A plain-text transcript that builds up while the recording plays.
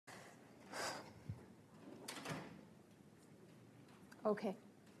Okay.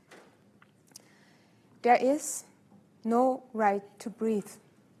 There is no right to breathe.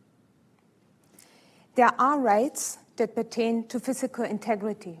 There are rights that pertain to physical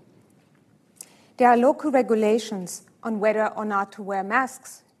integrity. There are local regulations on whether or not to wear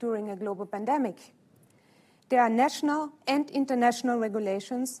masks during a global pandemic. There are national and international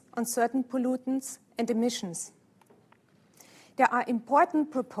regulations on certain pollutants and emissions. There are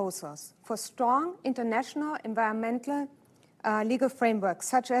important proposals for strong international environmental legal frameworks,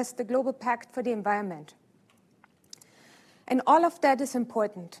 such as the Global Pact for the Environment. And all of that is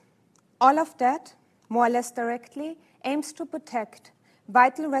important. All of that, more or less directly, aims to protect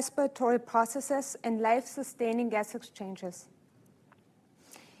vital respiratory processes and life-sustaining gas exchanges.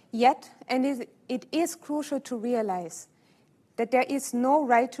 Yet, and it is crucial to realize that there is no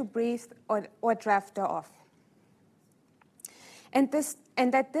right to breathe or draft thereof. And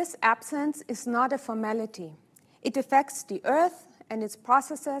that this absence is not a formality. It affects the Earth and its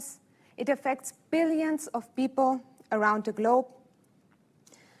processes. It affects billions of people around the globe.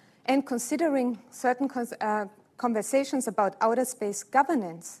 And considering certain conversations about outer space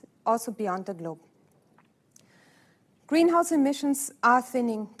governance, also beyond the globe. Greenhouse emissions are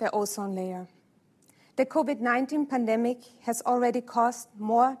thinning the ozone layer. The COVID-19 pandemic has already caused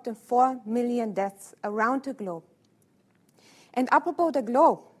more than 4 million deaths around the globe. And up above the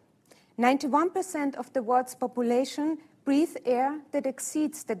globe, 91% of the world's population breathe air that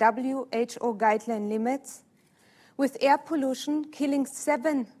exceeds the WHO guideline limits, with air pollution killing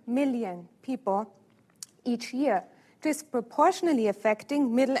 7 million people each year, disproportionately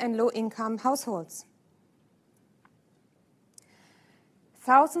affecting middle and low-income households.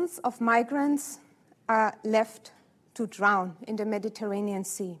 Thousands of migrants are left to drown in the Mediterranean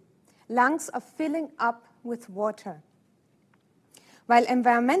Sea. Lungs are filling up with water. While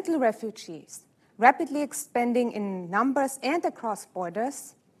environmental refugees, rapidly expanding in numbers and across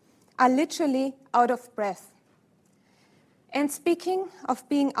borders, are literally out of breath. And speaking of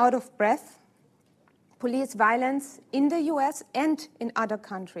being out of breath, police violence in the US and in other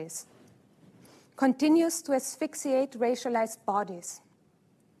countries continues to asphyxiate racialized bodies.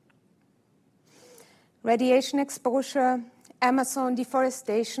 Radiation exposure, Amazon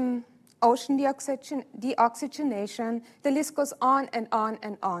deforestation, ocean deoxygenation, the list goes on and on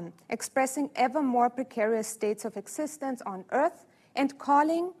and on, expressing ever more precarious states of existence on Earth and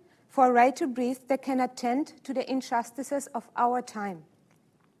calling for a right to breathe that can attend to the injustices of our time.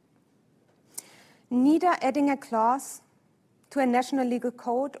 Neither adding a clause to a national legal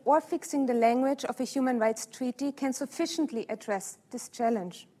code or fixing the language of a human rights treaty can sufficiently address this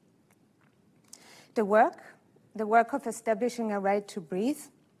challenge. The work of establishing a right to breathe,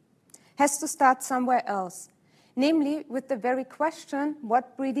 has to start somewhere else, namely with the very question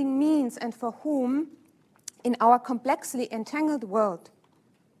what breathing means and for whom in our complexly entangled world.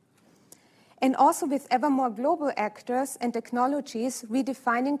 And also with ever more global actors and technologies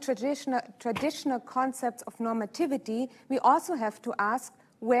redefining traditional concepts of normativity, we also have to ask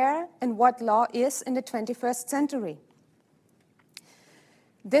where and what law is in the 21st century.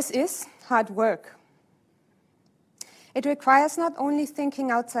 This is hard work. It requires not only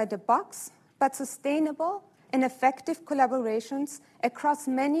thinking outside the box, but sustainable and effective collaborations across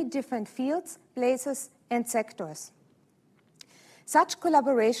many different fields, places, and sectors. Such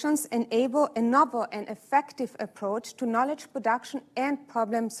collaborations enable a novel and effective approach to knowledge production and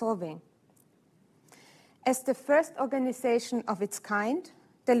problem solving. As the first organization of its kind,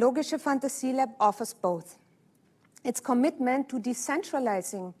 the Logische Phantasie Lab offers both. Its commitment to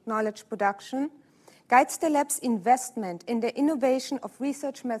decentralizing knowledge production guides the lab's investment in the innovation of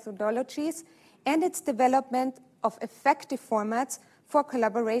research methodologies and its development of effective formats for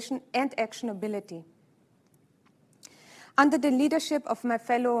collaboration and actionability. Under the leadership of my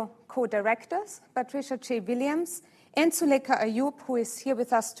fellow co-directors, Patricia J. Williams and Suleika Ayub, who is here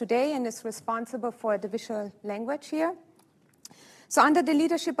with us today and is responsible for the visual language here. So under the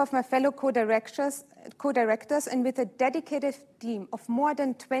leadership of my fellow co-directors and with a dedicated team of more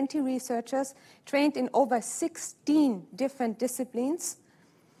than 20 researchers trained in over 16 different disciplines,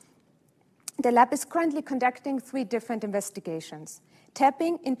 the lab is currently conducting 3 different investigations,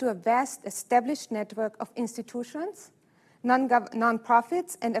 tapping into a vast established network of institutions,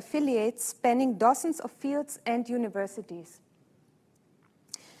 non-profits, and affiliates spanning dozens of fields and universities.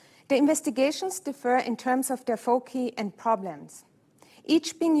 The investigations differ in terms of their foci and problems,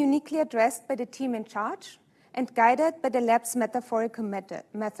 each being uniquely addressed by the team in charge and guided by the lab's metaphorical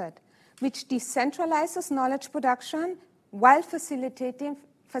method, which decentralizes knowledge production while facilitating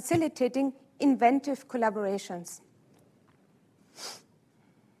inventive collaborations.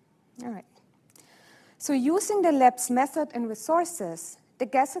 All right. So using the lab's method and resources, the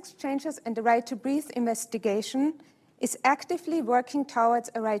gas exchanges and the right to breathe investigation is actively working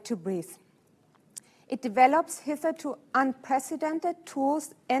towards a right to breathe. It develops hitherto unprecedented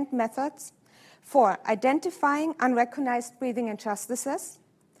tools and methods for identifying unrecognized breathing injustices,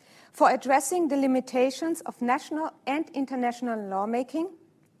 for addressing the limitations of national and international lawmaking,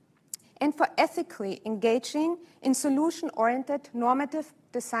 and for ethically engaging in solution-oriented normative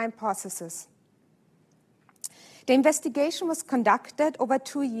design processes. The investigation was conducted over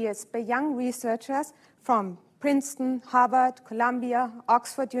 2 years by young researchers from Princeton, Harvard, Columbia,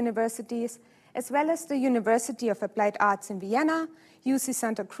 Oxford universities, as well as the University of Applied Arts in Vienna, UC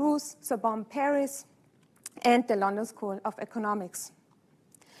Santa Cruz, Sorbonne Paris, and the London School of Economics.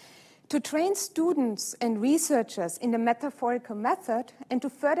 To train students and researchers in the metaphorical method and to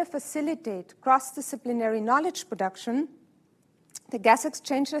further facilitate cross-disciplinary knowledge production, the gas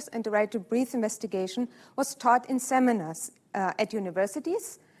exchanges and the right to breathe investigation was taught in seminars at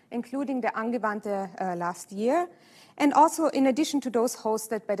universities, including the Angewandte last year, and also in addition to those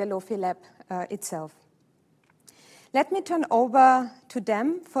hosted by the LOFI Lab itself. Let me turn over to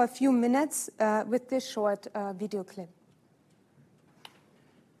them for a few minutes with this short video clip.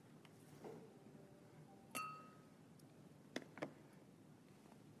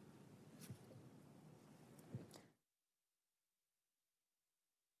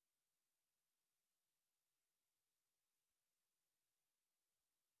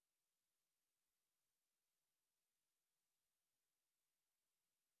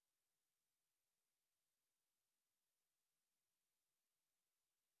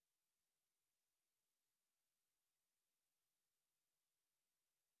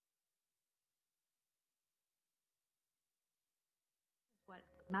 What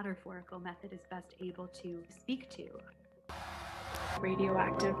metaphorical method is best able to speak to.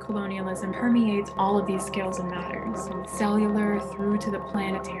 Radioactive colonialism permeates all of these scales and matters, from the cellular through to the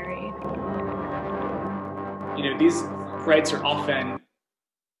planetary. You know, these rights are often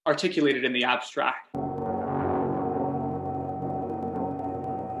articulated in the abstract.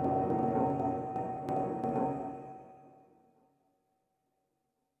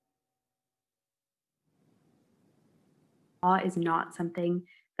 Law is not something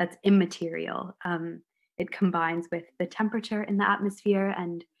that's immaterial. It combines with the temperature in the atmosphere,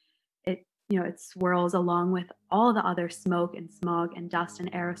 and it swirls along with all the other smoke and smog and dust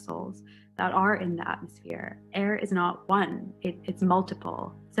and aerosols that are in the atmosphere. Air is not one, it's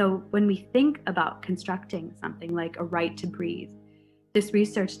multiple. So when we think about constructing something like a right to breathe, this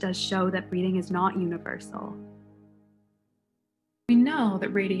research does show that breathing is not universal. We know that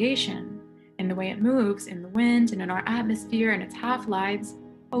radiation, in the way it moves in the wind and in our atmosphere and its half-lives,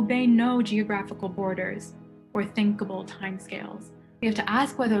 obey no geographical borders or thinkable timescales. We have to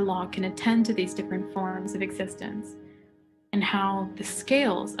ask whether law can attend to these different forms of existence and how the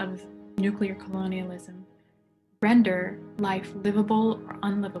scales of nuclear colonialism render life livable or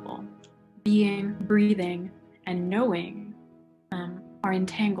unlivable. Being, breathing, and knowing are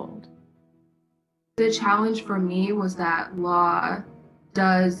entangled. The challenge for me was that law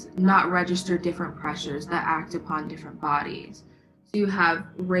does not register different pressures that act upon different bodies. So you have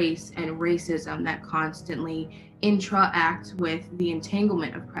race and racism that constantly interact with the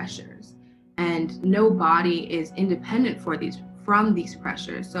entanglement of pressures, and no body is independent from these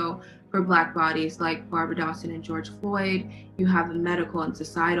pressures. So for Black bodies like Barbara Dawson and George Floyd, you have the medical and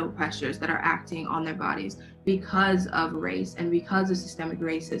societal pressures that are acting on their bodies because of race and because of systemic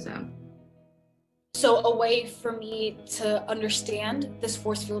racism. So a way for me to understand this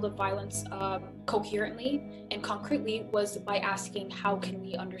force field of violence coherently and concretely was by asking how can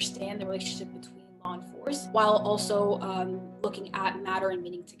we understand the relationship between law and force while also looking at matter and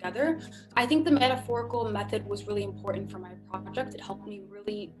meaning together. I think the metaphorical method was really important for my project. It helped me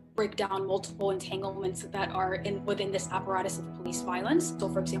really break down multiple entanglements that are within this apparatus of police violence. So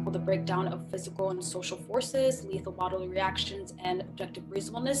for example, the breakdown of physical and social forces, lethal bodily reactions, and objective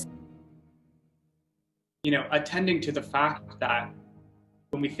reasonableness. You know, attending to the fact that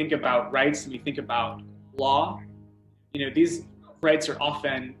when we think about rights and we think about law, you know, these rights are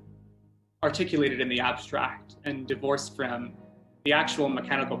often articulated in the abstract and divorced from the actual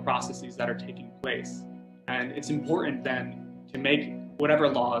mechanical processes that are taking place. And it's important then to make whatever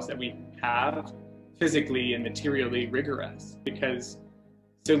laws that we have physically and materially rigorous, because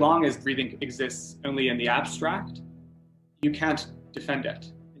so long as breathing exists only in the abstract, you can't defend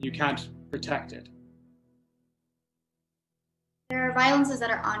it, and you can't protect it. There are violences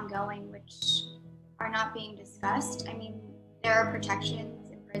that are ongoing which are not being discussed. I mean, there are protections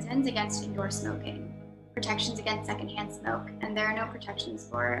in prisons against indoor smoking, protections against secondhand smoke, and there are no protections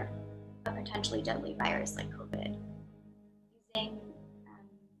for a potentially deadly virus like COVID. Using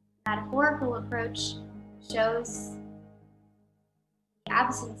metaphorical approach shows the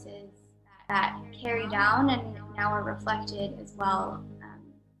absences that carry down and now are reflected as well in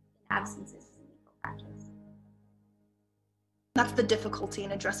absences in legal practice. That's the difficulty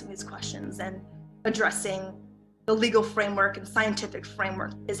in addressing these questions and addressing the legal framework and scientific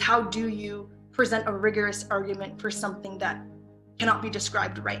framework, is how do you present a rigorous argument for something that cannot be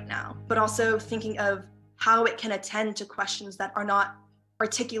described right now, but also thinking of how it can attend to questions that are not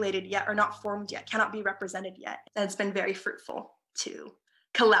articulated yet, are not formed yet, cannot be represented yet. And it's been very fruitful to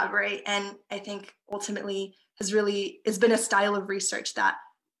collaborate, and I think ultimately has been a style of research that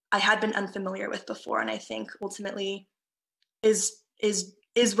I had been unfamiliar with before, and I think ultimately is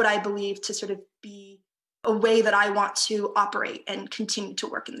what I believe to sort of be a way that I want to operate and continue to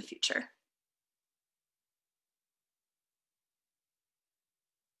work in the future.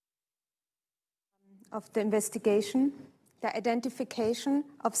 Of the investigation, the identification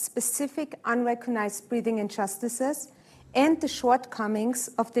of specific unrecognized breathing injustices and the shortcomings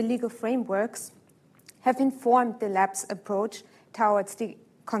of the legal frameworks have informed the lab's approach towards the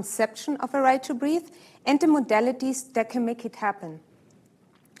conception of a right to breathe and the modalities that can make it happen.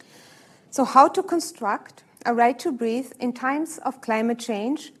 So how to construct a right to breathe in times of climate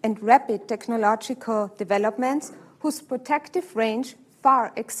change and rapid technological developments whose protective range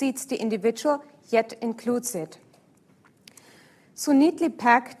far exceeds the individual, yet includes it. So neatly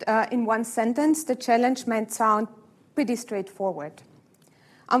packed in one sentence, the challenge might sound pretty straightforward.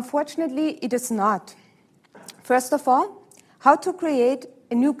 Unfortunately, it is not. First of all, how to create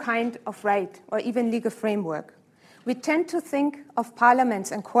a new kind of right or even legal framework. We tend to think of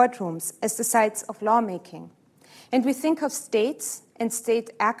parliaments and courtrooms as the sites of lawmaking, and we think of states and state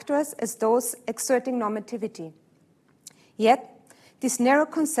actors as those exerting normativity. Yet, this narrow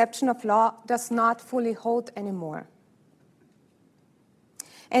conception of law does not fully hold anymore.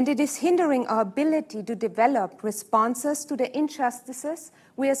 And it is hindering our ability to develop responses to the injustices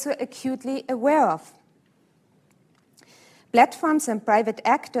we are so acutely aware of. Platforms and private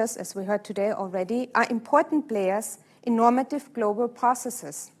actors, as we heard today already, are important players in normative global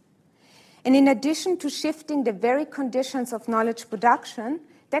processes. And in addition to shifting the very conditions of knowledge production,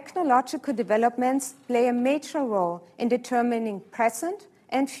 technological developments play a major role in determining present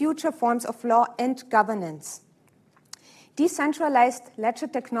and future forms of law and governance. Decentralized ledger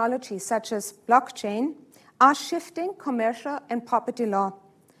technologies such as blockchain are shifting commercial and property law.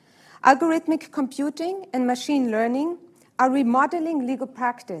 Algorithmic computing and machine learning are remodeling legal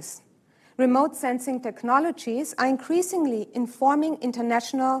practice. Remote sensing technologies are increasingly informing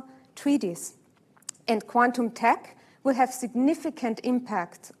international treaties. And quantum tech will have significant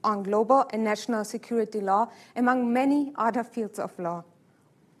impact on global and national security law, among many other fields of law.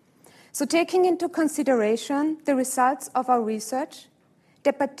 So taking into consideration the results of our research,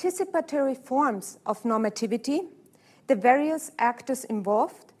 the participatory forms of normativity, the various actors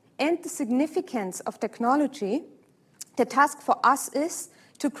involved, and the significance of technology, the task for us is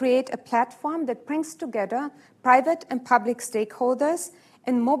to create a platform that brings together private and public stakeholders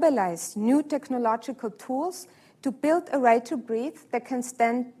and mobilize new technological tools to build a right to breathe that can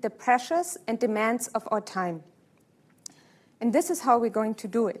stand the pressures and demands of our time. And this is how we're going to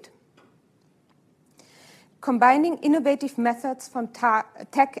do it. Combining innovative methods from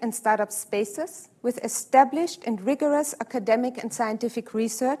tech and startup spaces with established and rigorous academic and scientific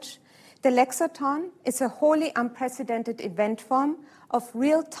research, the Lexathon is a wholly unprecedented event form of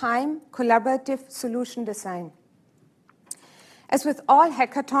real-time collaborative solution design. As with all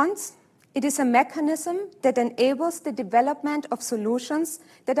hackathons, it is a mechanism that enables the development of solutions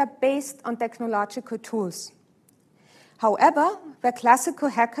that are based on technological tools. However, where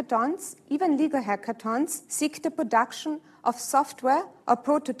classical hackathons, even legal hackathons, seek the production of software or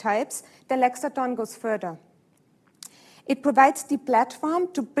prototypes, the Lexathon goes further. It provides the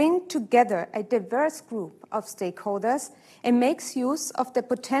platform to bring together a diverse group of stakeholders and makes use of the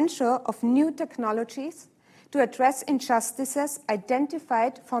potential of new technologies to address injustices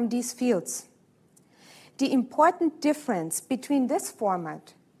identified from these fields. The important difference between this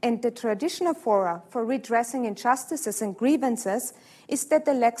format and the traditional fora for redressing injustices and grievances is that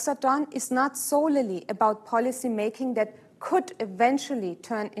the Lexathon is not solely about policy making that could eventually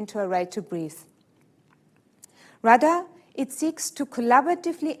turn into a right to breathe. Rather, it seeks to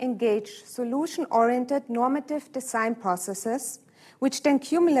collaboratively engage solution-oriented normative design processes, which then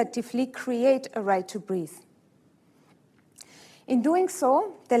cumulatively create a right to breathe. In doing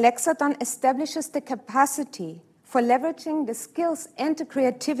so, the Lexathon establishes the capacity for leveraging the skills and the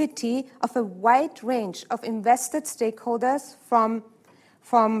creativity of a wide range of invested stakeholders, from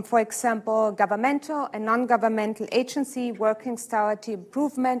from, for example, governmental and non-governmental agency working toward the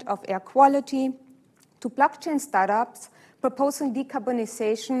improvement of air quality, to blockchain startups proposing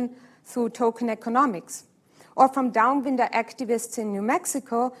decarbonization through token economics, or from downwinder activists in New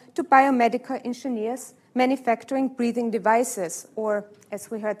Mexico to biomedical engineers manufacturing breathing devices, or, as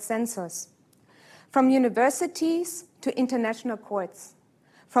we heard, sensors. From universities to international courts,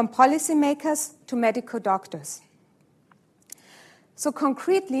 from policymakers to medical doctors. So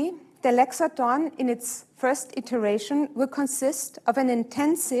concretely, the Lexathon in its first iteration will consist of an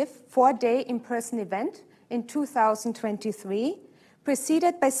intensive 4-day in-person event in 2023,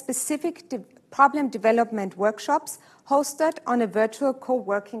 preceded by specific problem development workshops hosted on a virtual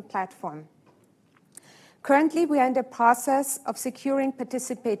co-working platform. Currently, we are in the process of securing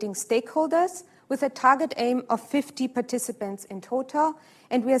participating stakeholders with a target aim of 50 participants in total,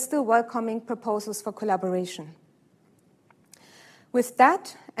 and we are still welcoming proposals for collaboration. With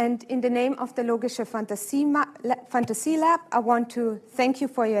that, and in the name of the Logische Phantasie Lab, I want to thank you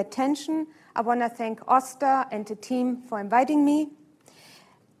for your attention. I want to thank Oster and the team for inviting me.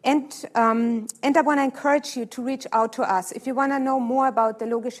 And I want to encourage you to reach out to us if you want to know more about the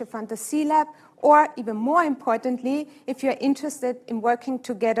Logische Phantasie Lab, or even more importantly, if you're interested in working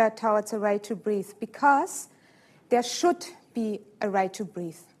together towards a right to breathe, because there should be a right to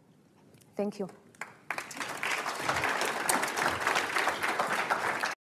breathe. Thank you.